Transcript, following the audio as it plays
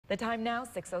The time now,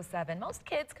 6:07. Most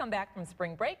kids come back from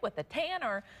spring break with a tan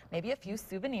or maybe a few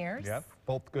souvenirs. Yep,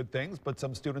 both good things, but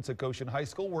some students at Goshen High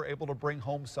School were able to bring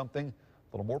home something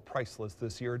a little more priceless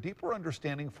this year, a deeper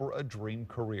understanding for a dream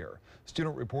career.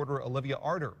 Student reporter Olivia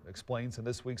Arter explains in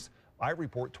this week's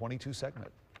iReport 22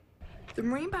 segment. The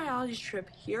marine biology trip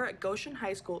here at Goshen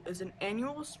High School is an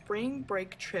annual spring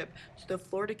break trip to the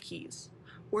Florida Keys,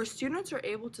 where students are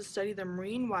able to study the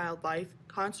marine wildlife,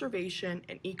 conservation,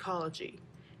 and ecology.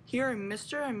 Here are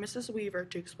Mr. and Mrs. Weaver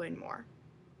to explain more.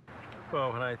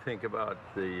 Well, when I think about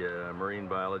the marine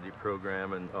biology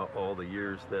program and all the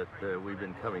years that we've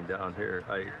been coming down here,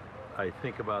 I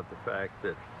think about the fact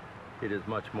that it is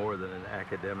much more than an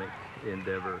academic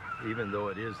endeavor, even though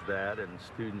it is that and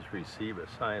students receive a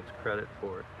science credit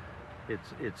for it.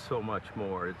 It's so much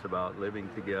more. It's about living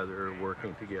together,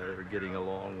 working together, getting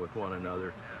along with one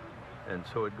another. And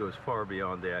so it goes far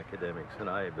beyond the academics, and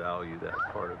I value that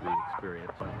part of the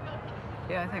experience.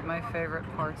 Yeah, I think my favorite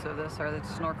parts of this are the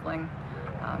snorkeling,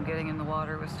 getting in the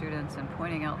water with students and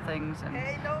pointing out things and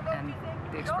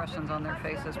the expressions on their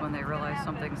faces when they realize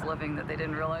something's living that they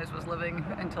didn't realize was living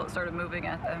until it started moving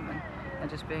at them, and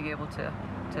just being able to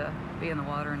be in the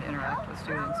water and interact with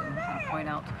students and point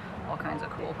out all kinds of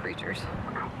cool creatures.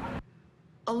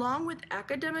 Along with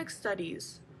academic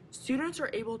studies, students are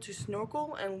able to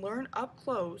snorkel and learn up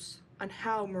close on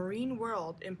how marine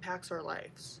world impacts our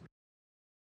lives.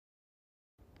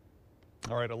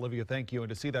 All right, Olivia, thank you. And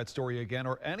to see that story again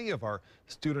or any of our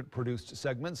student-produced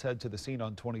segments, head to the Scene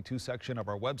on 22 section of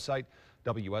our website,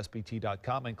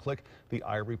 WSBT.com, and click the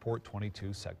iReport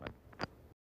 22 segment.